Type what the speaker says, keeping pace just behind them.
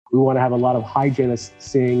We want to have a lot of hygienists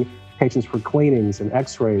seeing patients for cleanings and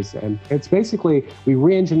x-rays. And it's basically, we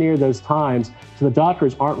re-engineer those times so the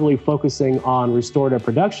doctors aren't really focusing on restorative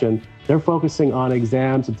production. They're focusing on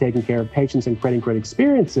exams and taking care of patients and creating great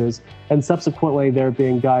experiences. And subsequently, there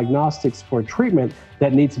being diagnostics for treatment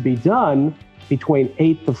that needs to be done between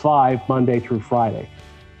 8 to 5, Monday through Friday.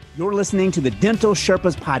 You're listening to the Dental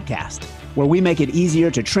Sherpas podcast, where we make it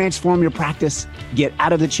easier to transform your practice, get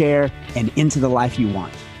out of the chair, and into the life you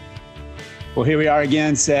want. Well, here we are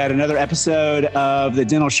again, Seth, another episode of the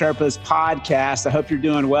Dental Sherpas podcast. I hope you're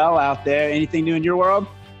doing well out there. Anything new in your world?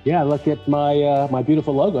 Yeah, look at my my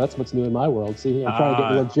beautiful logo. That's what's new in my world. See, I'm trying to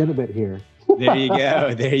get legitimate here. There you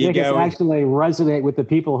go. There you go. It's actually resonate with the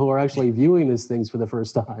people who are actually viewing these things for the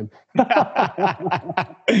first time.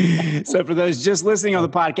 So for those just listening on the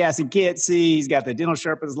podcast and can't see, he's got the Dental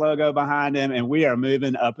Sherpas logo behind him, and we are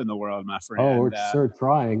moving up in the world, my friend. Oh, we're sure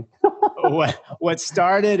trying. What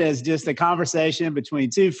started as just a conversation between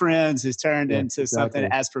two friends has turned into something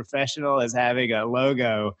as professional as having a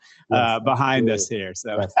logo behind us here.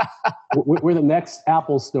 So we're the next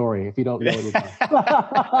Apple story, if you don't know anything.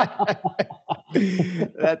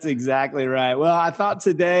 That's exactly right. Well, I thought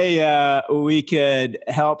today we could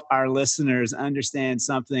help our listeners understand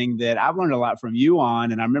something that I've learned a lot from you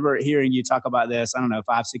on. And I remember hearing you talk about this, I don't know,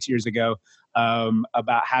 5-6 years ago,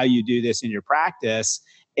 about how you do this in your practice.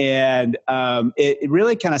 And it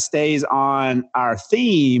really kind of stays on our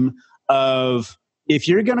theme of, if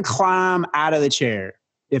you're going to climb out of the chair,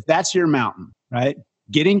 if that's your mountain, right?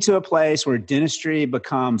 Getting to a place where dentistry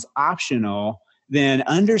becomes optional, then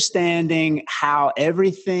understanding how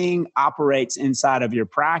everything operates inside of your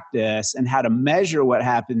practice and how to measure what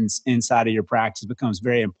happens inside of your practice becomes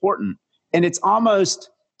very important. And it's almost,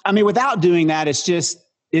 I mean, without doing that, it's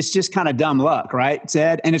just kind of dumb luck, right,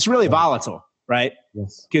 Ted? And it's really volatile, right?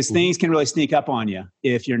 Yes. Because things can really sneak up on you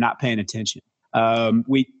if you're not paying attention.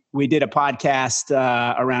 We did a podcast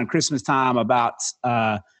around Christmas time about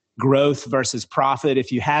growth versus profit.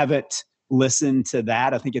 If you haven't listened to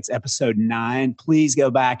that, I think it's episode 9. Please go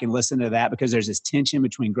back and listen to that, because there's this tension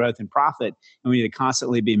between growth and profit, and we need to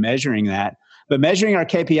constantly be measuring that. But measuring our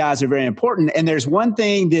KPIs are very important. And there's one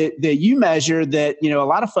thing that you measure that, a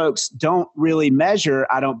lot of folks don't really measure,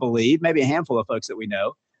 I don't believe, maybe a handful of folks that we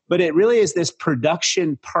know, but it really is this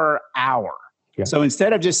production per hour. Yeah. So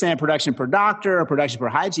instead of just saying production per doctor or production per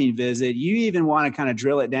hygiene visit, you even want to kind of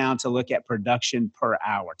drill it down to look at production per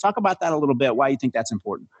hour. Talk about that a little bit, why you think that's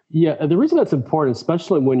important. Yeah, the reason that's important,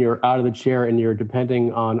 especially when you're out of the chair and you're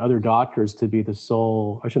depending on other doctors to be the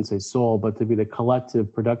sole, I shouldn't say sole, but to be the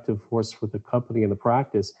collective productive force for the company and the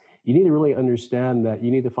practice, you need to really understand that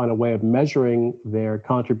you need to find a way of measuring their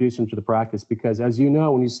contribution to the practice. Because as you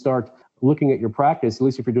know, when you start looking at your practice, at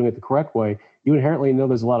least if you're doing it the correct way, you inherently know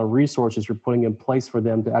there's a lot of resources you're putting in place for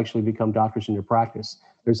them to actually become doctors in your practice.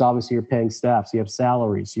 There's obviously you're paying staff, so you have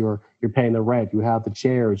salaries, you're paying the rent, you have the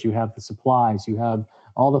chairs, you have the supplies, you have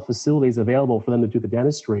all the facilities available for them to do the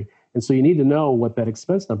dentistry. And so you need to know what that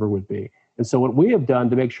expense number would be. And so what we have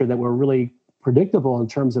done to make sure that we're really predictable in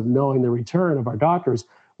terms of knowing the return of our doctors,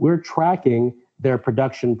 we're tracking their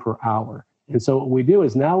production per hour. And so what we do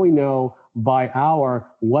is now we know by hour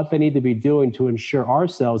what they need to be doing to ensure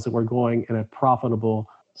ourselves that we're going in a profitable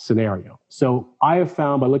scenario. So I have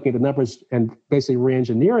found by looking at the numbers and basically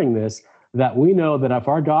re-engineering this, that we know that if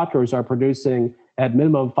our doctors are producing at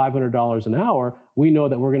minimum $500 an hour, we know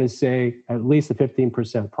that we're going to say at least a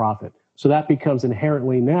 15% profit. So that becomes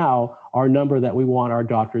inherently now our number that we want our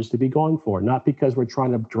doctors to be going for, not because we're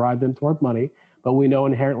trying to drive them toward money, but we know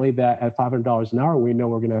inherently that at $500 an hour, we know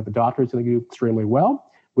we're going to have the doctors going to do extremely well.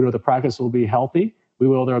 We know the practice will be healthy. We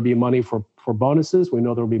know there will be money for bonuses. We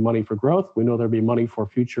know there will be money for growth. We know there will be money for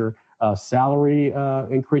future salary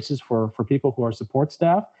increases for people who are support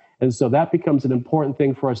staff. And so that becomes an important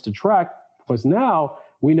thing for us to track, because now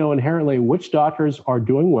we know inherently which doctors are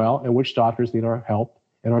doing well and which doctors need our help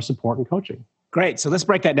and our support and coaching. Great. So let's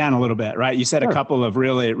break that down a little bit, right? You said a couple of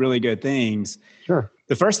really, really good things. Sure.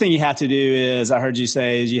 The first thing you have to do is, I heard you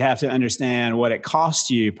say, is you have to understand what it costs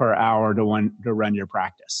you per hour to run your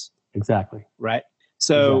practice. Exactly. Right.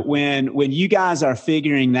 So when you guys are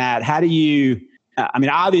figuring that, how do you,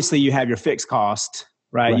 obviously you have your fixed cost,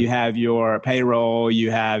 right? You have your payroll,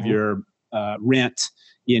 you have your rent,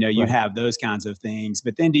 you have those kinds of things.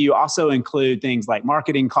 But then do you also include things like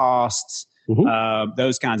marketing costs,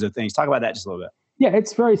 those kinds of things? Talk about that just a little bit. Yeah,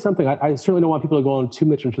 it's very something. I certainly don't want people to go on too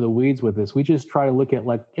much into the weeds with this. We just try to look at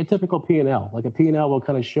like a typical P&L. Like a P&L will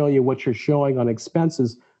kind of show you what you're showing on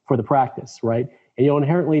expenses for the practice, right? And you'll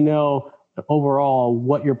inherently know overall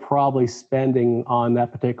what you're probably spending on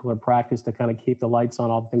that particular practice to kind of keep the lights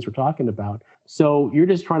on all the things we're talking about. So you're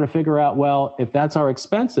just trying to figure out, well, if that's our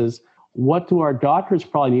expenses, what do our doctors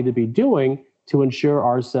probably need to be doing to ensure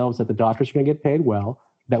ourselves that the doctors are going to get paid well,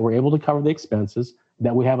 that we're able to cover the expenses,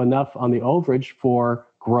 that we have enough on the overage for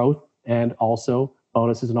growth and also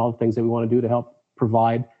bonuses and all the things that we want to do to help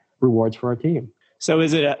provide rewards for our team. So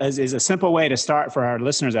is a simple way to start for our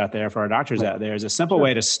listeners out there, for our doctors out there, is a simple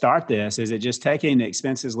way to start this, is it just taking the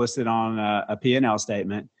expenses listed on a P&L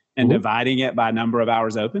statement and dividing it by number of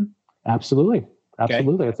hours open? Absolutely.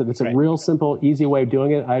 Absolutely. Okay. It's a real simple, easy way of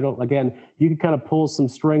doing it. You can kind of pull some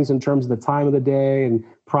strings in terms of the time of the day and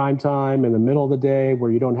prime time in the middle of the day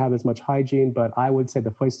where you don't have as much hygiene. But I would say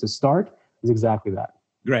the place to start is exactly that.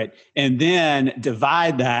 Great. And then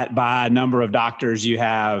divide that by number of doctors you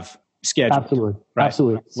have scheduled. Absolutely. Right.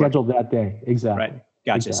 Absolutely. Scheduled that day. Exactly. Right.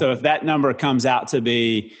 Gotcha. Exactly. So if that number comes out to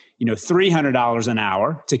be, $300 an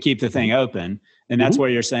hour to keep the thing open, and that's where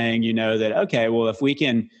you're saying, that, okay, well, if we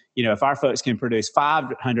can, if our folks can produce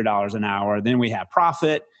 $500 an hour, then we have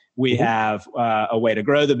profit. We have a way to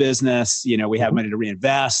grow the business. We have money to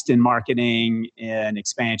reinvest in marketing and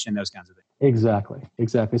expansion, those kinds of things.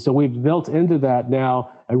 Exactly. So we've built into that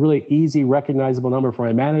now a really easy, recognizable number for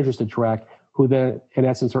our managers to track, who then, in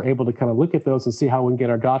essence, are able to kind of look at those and see how we can get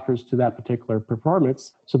our doctors to that particular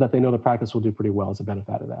performance so that they know the practice will do pretty well as a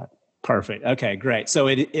benefit of that. Perfect. Okay, great. So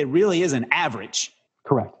it really is an average.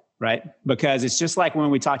 Correct. Right? Because it's just like when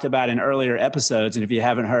we talked about in earlier episodes, and if you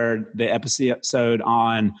haven't heard the episode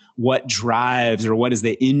on what drives or what is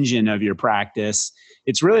the engine of your practice,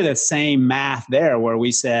 it's really the same math there where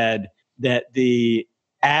we said that the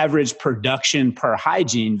average production per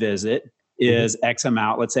hygiene visit is X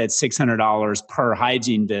amount. Let's say it's $600 per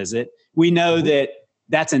hygiene visit. We know that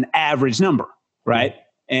that's an average number, right?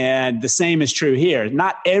 And the same is true here.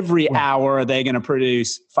 Not every hour are they going to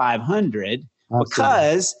produce 500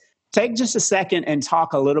 because take just a second and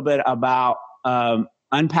talk a little bit about,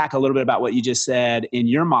 unpack a little bit about what you just said in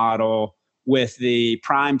your model with the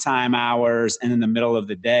prime time hours and in the middle of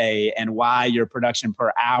the day and why your production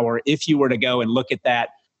per hour, if you were to go and look at that,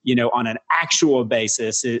 on an actual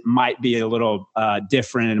basis, it might be a little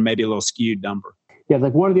different and maybe a little skewed number. Yeah,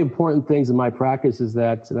 like one of the important things in my practice is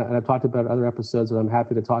that, and I've talked about other episodes, and I'm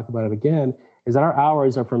happy to talk about it again, is that our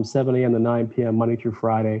hours are from 7 a.m. to 9 p.m. Monday through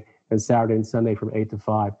Friday, and Saturday and Sunday from 8 to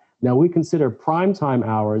 5. Now, we consider prime time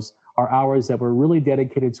hours are hours that we're really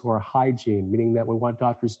dedicated to our hygiene, meaning that we want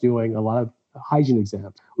doctors doing a lot of hygiene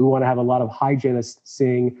exams. We want to have a lot of hygienists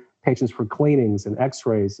seeing patients for cleanings and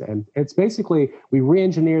x-rays. And it's basically, we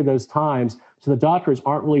re-engineer those times so the doctors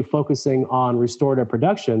aren't really focusing on restorative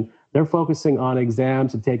production. They're focusing on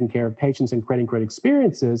exams and taking care of patients and creating great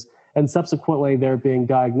experiences. And subsequently, there being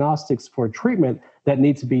diagnostics for treatment that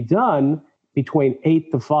need to be done between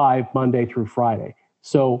 8 to 5, Monday through Friday.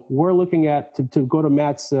 So we're looking at, to go to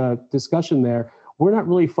Matt's discussion there, we're not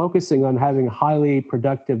really focusing on having highly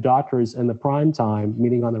productive doctors in the prime time,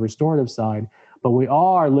 meaning on the restorative side, but we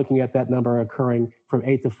are looking at that number occurring from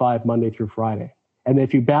 8 to 5, Monday through Friday. And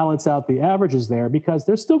if you balance out the averages there, because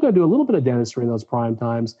they're still going to do a little bit of dentistry in those prime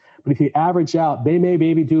times, but if you average out, they may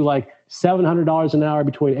maybe do like $700 an hour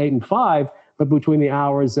between 8 and 5, but between the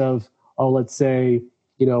hours of, let's say,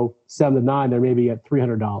 7 to 9, they're maybe at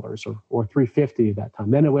 $300 or $350 at that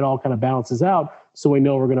time. Then it all kind of balances out. So we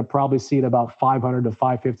know we're going to probably see it about $500 to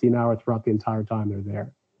 $550 an hour throughout the entire time they're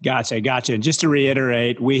there. Gotcha. And just to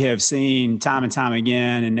reiterate, we have seen time and time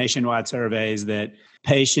again in nationwide surveys that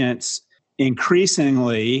patients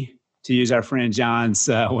increasingly, to use our friend John's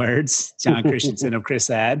words, John Christensen of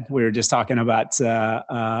ChrisAd, we were just talking about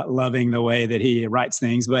loving the way that he writes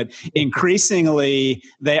things, but increasingly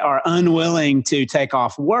they are unwilling to take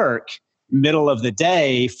off work middle of the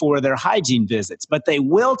day for their hygiene visits, but they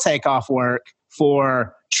will take off work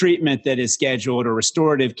for treatment that is scheduled or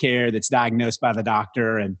restorative care that's diagnosed by the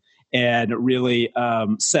doctor and really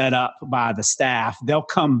set up by the staff. They'll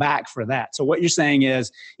come back for that. So what you're saying is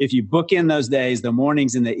if you book in those days, the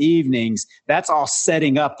mornings and the evenings, that's all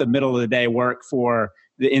setting up the middle of the day work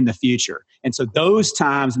in the future. And so those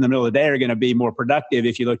times in the middle of the day are going to be more productive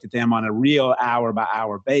if you looked at them on a real hour by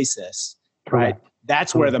hour basis, right? Correct.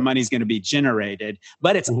 That's where the money's going to be generated,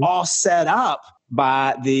 but it's all set up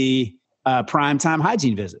by the primetime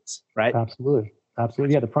hygiene visits, right? Absolutely.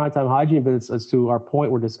 Yeah, the primetime hygiene visits, as to our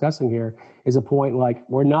point we're discussing here, is a point like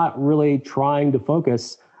we're not really trying to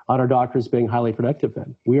focus on our doctors being highly productive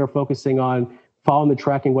then. We are focusing on following the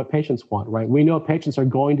tracking what patients want, right? We know patients are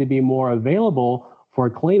going to be more available for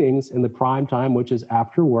cleanings in the prime time, which is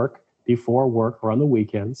after work, before work, or on the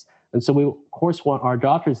weekends. And so we, of course, want our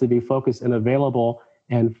doctors to be focused and available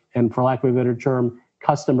and for lack of a better term,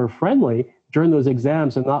 customer friendly during those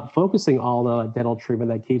exams and not focusing all on the dental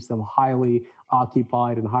treatment that keeps them highly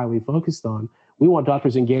occupied and highly focused on. We want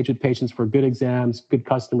doctors engaged with patients for good exams, good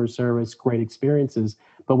customer service, great experiences.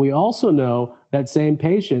 But we also know that same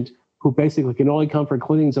patient who basically can only come for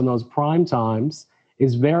cleanings in those prime times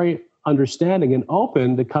is very understanding and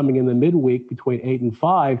open to coming in the midweek between 8 and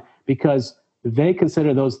 5 because they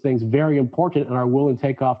consider those things very important and are willing to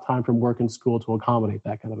take off time from work and school to accommodate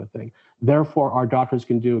that kind of a thing. Therefore, our doctors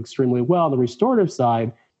can do extremely well on the restorative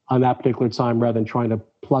side on that particular time rather than trying to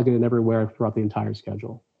plug it in everywhere throughout the entire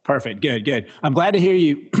schedule. Perfect. Good. I'm glad to hear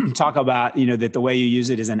you talk about, that the way you use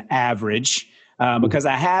it is an average, because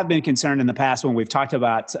I have been concerned in the past when we've talked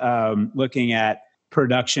about looking at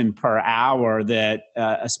production per hour that,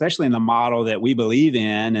 especially in the model that we believe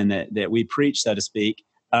in and that we preach, so to speak,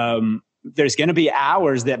 there's going to be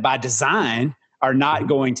hours that by design are not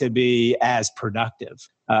going to be as productive.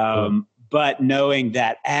 But knowing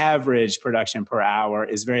that average production per hour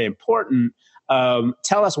is very important.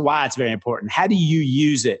 Tell us why it's very important. How do you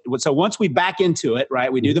use it? So once we back into it,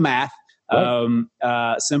 right, we do the math,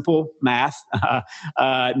 simple math,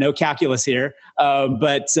 no calculus here.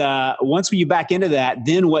 But once you back into that,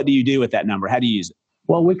 then what do you do with that number? How do you use it?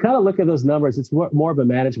 Well, we kind of look at those numbers. It's more of a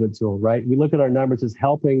management tool, right? We look at our numbers as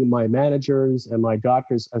helping my managers and my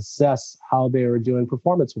doctors assess how they are doing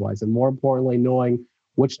performance-wise. And more importantly, knowing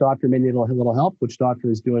which doctor may need a little help, which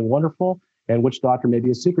doctor is doing wonderful, and which doctor may be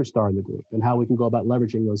a superstar in the group, and how we can go about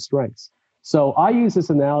leveraging those strengths. So I use this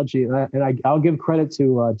analogy, and I'll give credit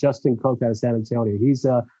to Justin Koch out of San Antonio. He's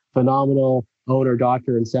a phenomenal owner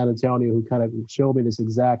doctor in San Antonio who kind of showed me this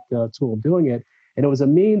exact tool of doing it. And it was a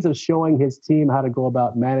means of showing his team how to go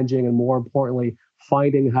about managing and, more importantly,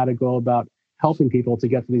 finding how to go about helping people to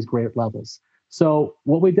get to these great levels. So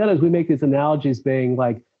what we've done is we make these analogies being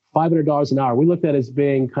like $500 an hour. We looked at as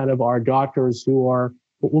being kind of our doctors who are,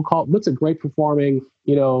 what we'll call, what's a great performing,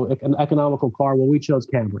 an economical car? Well, we chose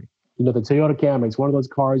Camry. The Toyota Camry. It's one of those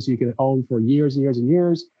cars you can own for years and years and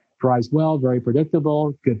years, drives well, very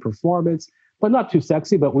predictable, good performance, but not too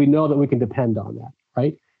sexy, but we know that we can depend on that,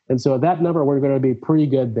 right? And so that number, we're going to be pretty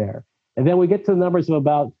good there. And then we get to the numbers of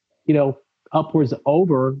about, upwards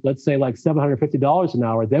over, let's say like $750 an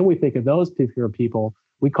hour. Then we think of those particular people,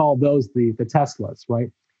 we call those the Teslas, right?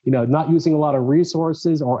 Not using a lot of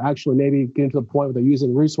resources, or actually maybe getting to the point where they're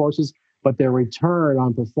using resources, but their return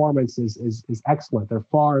on performance is excellent. They're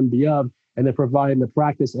far and beyond, and they're providing the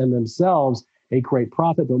practice and themselves a great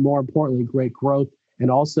profit, but more importantly, great growth.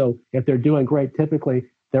 And also, if they're doing great, typically,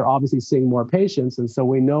 they're obviously seeing more patients. And so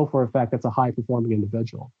we know for a fact that's a high-performing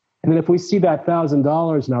individual. And then if we see that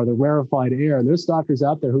 $1,000 now, the rarefied air, and there's doctors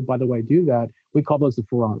out there who, by the way, do that, we call those the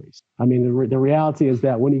Ferraris. I mean, the reality is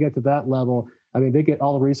that when you get to that level, they get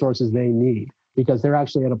all the resources they need because they're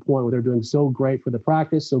actually at a point where they're doing so great for the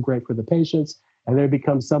practice, so great for the patients, and they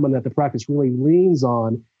become someone that the practice really leans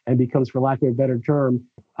on and becomes, for lack of a better term,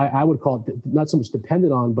 I would call it not so much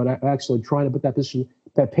dependent on, but actually trying to put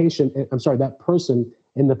that person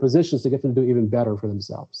in the positions to get them to do even better for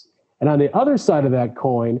themselves. And on the other side of that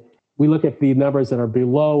coin, we look at the numbers that are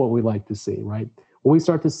below what we like to see, right? When we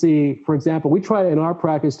start to see, for example, we try in our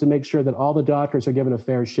practice to make sure that all the doctors are given a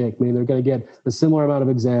fair shake, meaning they're going to get a similar amount of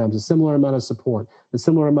exams, a similar amount of support, a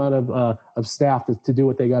similar amount of staff to do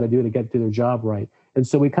what they got to do to get to their job right. And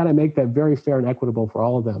so we kind of make that very fair and equitable for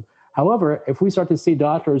all of them. However, if we start to see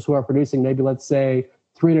doctors who are producing maybe, let's say,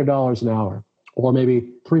 $300 an hour, or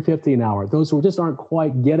maybe $350 an hour, those who just aren't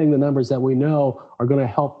quite getting the numbers that we know are going to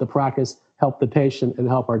help the practice, help the patient, and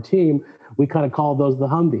help our team, we kind of call those the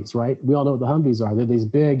Humvees, right? We all know what the Humvees are. They're these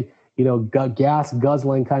big, gas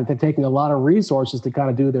guzzling kind of, they're taking a lot of resources to kind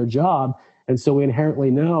of do their job. And so we inherently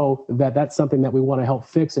know that that's something that we want to help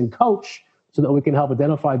fix and coach so that we can help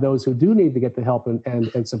identify those who do need to get the help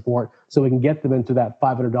and support so we can get them into that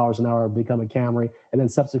 $500 an hour, become a Camry, and then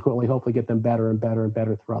subsequently hopefully get them better and better and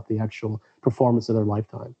better throughout the actual performance of their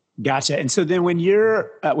lifetime. Gotcha. And so then when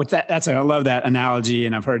you're with that, I love that analogy.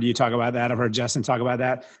 And I've heard you talk about that. I've heard Justin talk about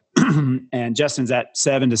that. And Justin's at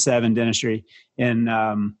 7 to 7 dentistry in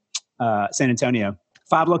San Antonio.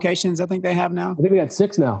 5 locations, I think they have now. I think we got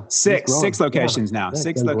 6 now. Six locations now. Yeah,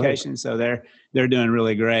 6 locations. Great. So they're doing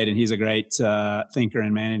really great. And he's a great thinker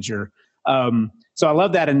and manager. So I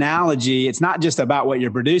love that analogy. It's not just about what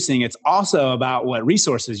you're producing. It's also about what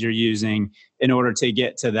resources you're using in order to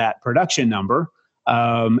get to that production number.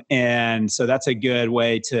 And so that's a good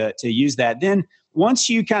way to use that. Then once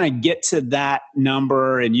you kind of get to that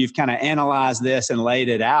number and you've kind of analyzed this and laid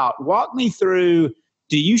it out, walk me through,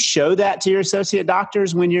 do you show that to your associate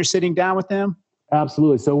doctors when you're sitting down with them?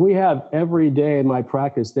 Absolutely. So we have every day in my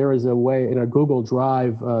practice, there is a way in a Google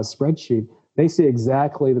Drive spreadsheet They see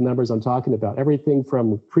exactly the numbers I'm talking about. Everything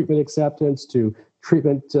from treatment acceptance to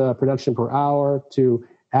treatment production per hour to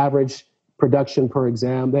average production per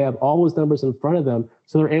exam. They have all those numbers in front of them.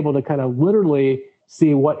 So they're able to kind of literally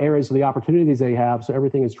see what areas of the opportunities they have. So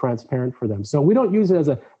everything is transparent for them. So we don't use it as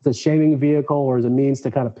a shaming vehicle or as a means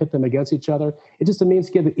to kind of pit them against each other. It's just a means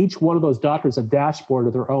to give each one of those doctors a dashboard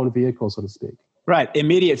of their own vehicle, so to speak. Right.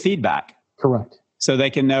 Immediate feedback. Correct. So they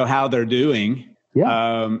can know how they're doing.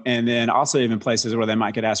 Yeah. And then also even places where they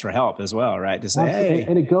might get asked for help as well, right? To say, hey.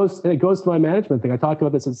 And it goes to my management thing. I talked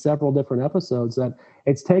about this in several different episodes, that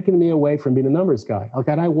it's taken me away from being a numbers guy. Like,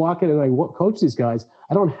 and I walk in and I coach these guys.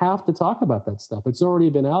 I don't have to talk about that stuff. It's already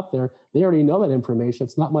been out there. They already know that information.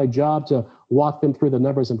 It's not my job to walk them through the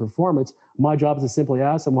numbers and performance. My job is to simply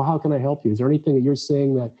ask them, well, how can I help you? Is there anything that you're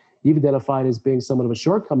seeing that you've identified as being somewhat of a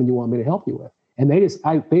shortcoming you want me to help you with? And they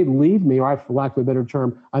leave me, or for lack of a better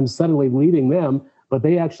term, I'm suddenly leaving them, but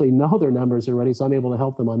they actually know their numbers already, so I'm able to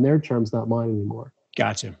help them on their terms, not mine anymore.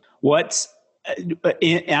 Gotcha.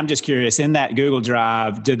 I'm just curious, in that Google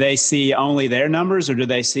Drive, do they see only their numbers, or do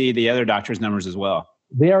they see the other doctors' numbers as well?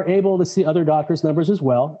 They are able to see other doctors' numbers as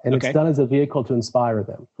well, and Okay. It's done as a vehicle to inspire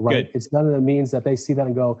them, right? Good. It's done as a means that they see that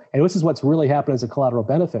and go, and this is what's really happened as a collateral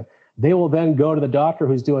benefit. They will then go to the doctor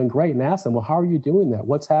who's doing great and ask them, well, how are you doing that?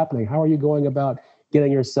 What's happening? How are you going about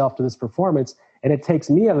getting yourself to this performance? And it takes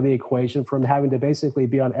me out of the equation from having to basically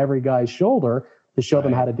be on every guy's shoulder to show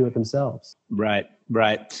them how to do it themselves. Right.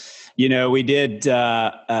 You know, we did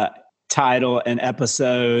title an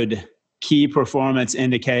episode, Key Performance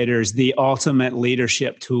Indicators, the Ultimate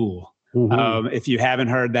Leadership Tool. Mm-hmm. If you haven't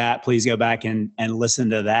heard that, please go back and listen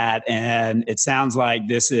to that. And it sounds like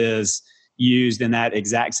this is used in that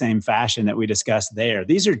exact same fashion that we discussed there.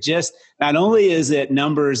 These are just, not only is it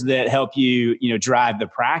numbers that help you, drive the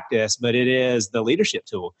practice, but it is the leadership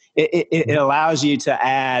tool. It allows you to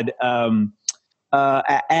add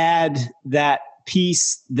that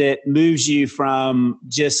piece that moves you from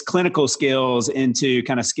just clinical skills into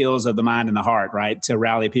kind of skills of the mind and the heart, right? To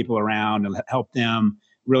rally people around and help them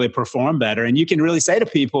really perform better. And you can really say to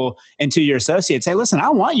people and to your associates, hey, listen, I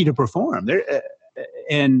want you to perform.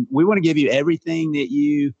 And we want to give you everything that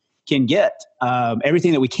you can get,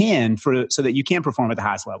 everything that we can so that you can perform at the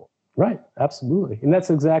highest level. Right. Absolutely. And that's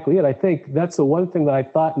exactly it. I think that's the one thing that I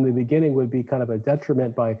thought in the beginning would be kind of a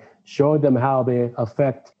detriment by showing them how they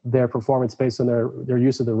affect their performance based on their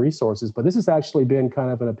use of the resources. But this has actually been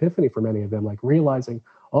kind of an epiphany for many of them, like realizing,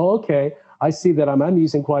 oh, okay, I see that I'm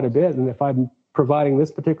using quite a bit. And if I'm providing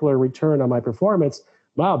this particular return on my performance,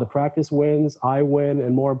 wow, the practice wins, I win.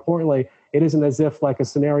 And more importantly, it isn't as if like a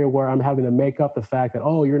scenario where I'm having to make up the fact that,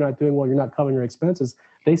 oh, you're not doing well, you're not covering your expenses.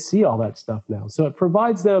 They see all that stuff now. So it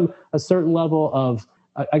provides them a certain level of,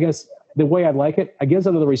 I guess, the way I like it gives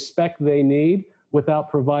them the respect they need without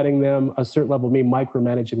providing them a certain level of me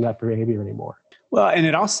micromanaging that behavior anymore. Well, and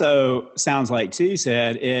it also sounds like, too, you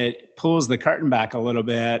said, it pulls the curtain back a little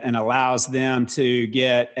bit and allows them to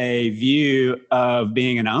get a view of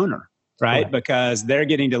being an owner, right? Because they're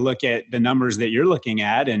getting to look at the numbers that you're looking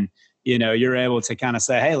at, and you're able to kind of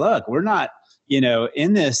say, hey, look, we're not,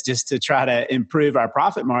 in this just to try to improve our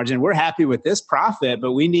profit margin. We're happy with this profit,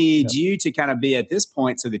 but we need you to kind of be at this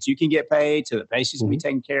point so that you can get paid, so the patients can be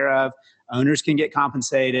taken care of, owners can get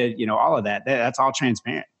compensated, all of that. That's all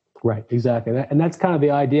transparent. Right, exactly. And that's kind of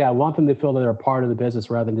the idea. I want them to feel that they're a part of the business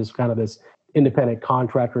rather than just kind of this independent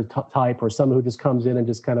contractor type or someone who just comes in and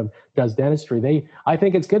just kind of does dentistry. I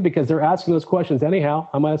think it's good because they're asking those questions anyhow.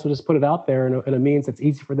 I might as well just put it out there in a means that's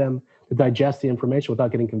easy for them to digest the information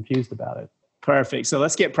without getting confused about it. Perfect. So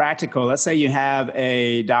let's get practical. Let's say you have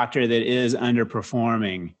a doctor that is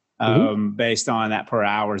underperforming based on that per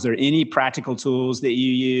hour. Is there any practical tools that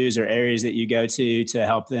you use or areas that you go to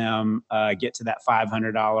help them get to that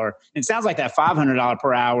 $500? It sounds like that $500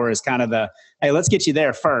 per hour is kind of hey, let's get you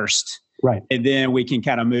there first. Right. And then we can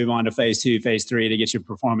kind of move on to phase 2, phase 3 to get you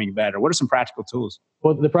performing better. What are some practical tools?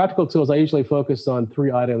 Well, the practical tools, I usually focus on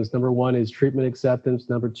 3 items. Number 1 is treatment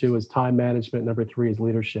acceptance. Number 2 is time management. Number 3 is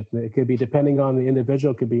leadership. And it could be, depending on the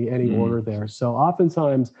individual, it could be any order there. So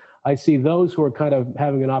oftentimes I see those who are kind of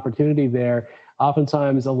having an opportunity there.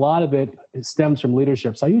 Oftentimes a lot of it stems from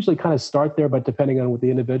leadership. So I usually kind of start there, but depending on what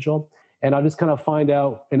the individual. And I'll just kind of find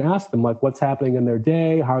out and ask them, like, what's happening in their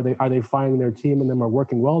day? How are they finding their team and them are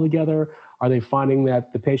working well together? Are they finding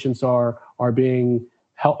that the patients are being,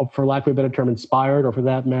 for lack of a better term, inspired, or for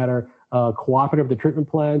that matter, cooperative with the treatment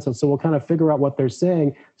plans? And so we'll kind of figure out what they're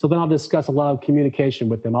saying. So then I'll discuss a lot of communication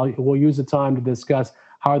with them. We'll use the time to discuss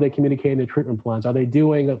how are they communicating the treatment plans? Are they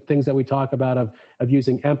doing things that we talk about of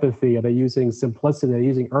using empathy? Are they using simplicity? Are they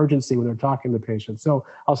using urgency when they're talking to patients? So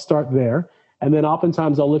I'll start there. And then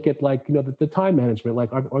oftentimes I'll look at like, the time management,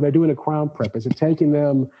 like are they doing a crown prep? Is it taking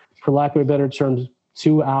them, for lack of a better term,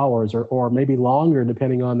 2 hours or maybe longer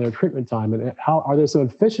depending on their treatment time? And how are there some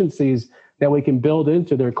efficiencies that we can build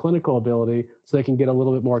into their clinical ability so they can get a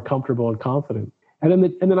little bit more comfortable and confident? And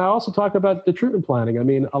then I also talk about the treatment planning. I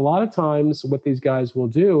mean, a lot of times what these guys will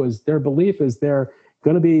do is their belief is they're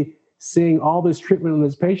going to be seeing all this treatment on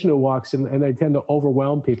this patient who walks in, and they tend to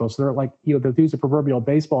overwhelm people. So they're like, to use a proverbial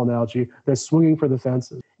baseball analogy, they're swinging for the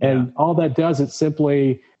fences. And all that does, it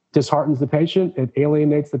simply disheartens the patient. It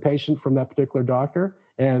alienates the patient from that particular doctor.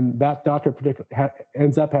 And that doctor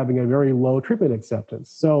ends up having a very low treatment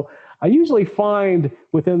acceptance. So I usually find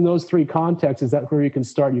within those three contexts is that where you can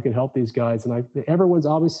start, you can help these guys. And everyone's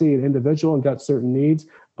obviously an individual and got certain needs,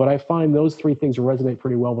 but I find those three things resonate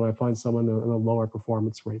pretty well when I find someone in a lower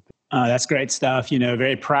performance rate. That's great stuff.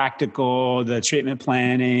 Very practical, the treatment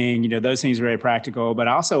planning, those things are very practical. But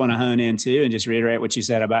I also want to hone in too and just reiterate what you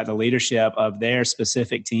said about the leadership of their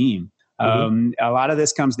specific team. A lot of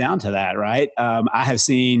this comes down to that, right? I have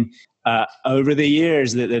seen over the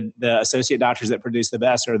years that the associate doctors that produce the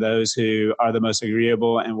best are those who are the most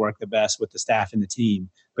agreeable and work the best with the staff and the team,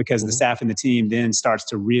 because the staff and the team then starts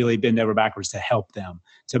to really bend over backwards to help them,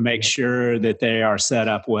 to make sure that they are set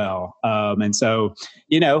up well. And so,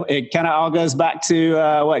 it kind of all goes back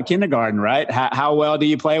to kindergarten, right? How well do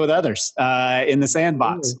you play with others in the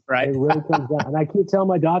sandbox, right? It really comes down. And I keep telling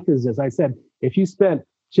my doctors this. I said, if you spent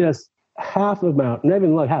just half amount, not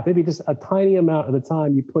even like half, maybe just a tiny amount of the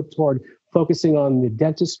time you put toward focusing on the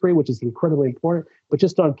dentistry, which is incredibly important, but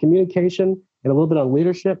just on communication and a little bit on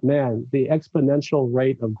leadership, man, the exponential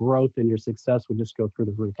rate of growth and your success would just go through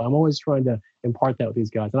the roof. I'm always trying to impart that with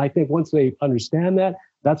these guys. And I think once they understand that,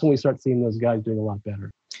 that's when we start seeing those guys doing a lot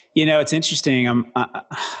better. It's interesting.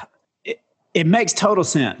 It makes total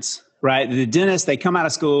sense, right? The dentists, they come out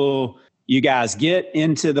of school, you guys get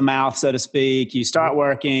into the mouth, so to speak, you start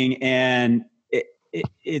working, and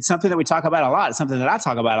it's something that we talk about a lot. It's something that I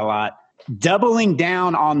talk about a lot. Doubling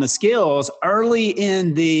down on the skills early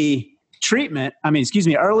in the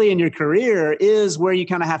early in your career is where you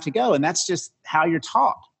kind of have to go. And that's just how you're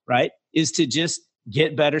taught, right? Is to just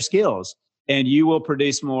get better skills and you will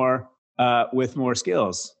produce more with more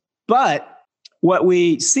skills. But what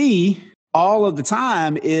we see all of the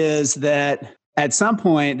time is that at some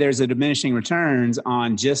point, there's a diminishing returns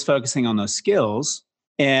on just focusing on those skills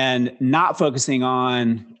and not focusing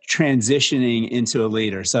on transitioning into a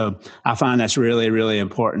leader. So I find that's really, really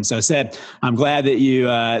important. So Seth, I'm glad that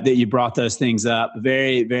you brought those things up.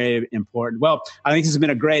 Very, very important. Well, I think this has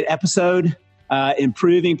been a great episode.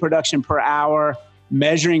 Improving production per hour,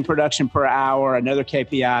 measuring production per hour, another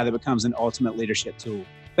KPI that becomes an ultimate leadership tool.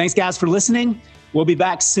 Thanks, guys, for listening. We'll be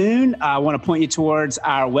back soon. I want to point you towards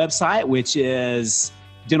our website, which is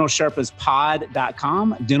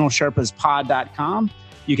dentalsherpaspod.com, dentalsherpaspod.com.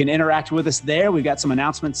 You can interact with us there. We've got some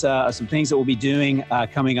announcements, some things that we'll be doing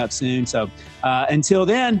coming up soon. So until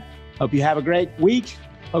then, hope you have a great week.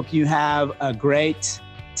 Hope you have a great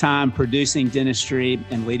time producing dentistry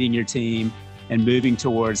and leading your team and moving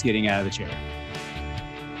towards getting out of the chair.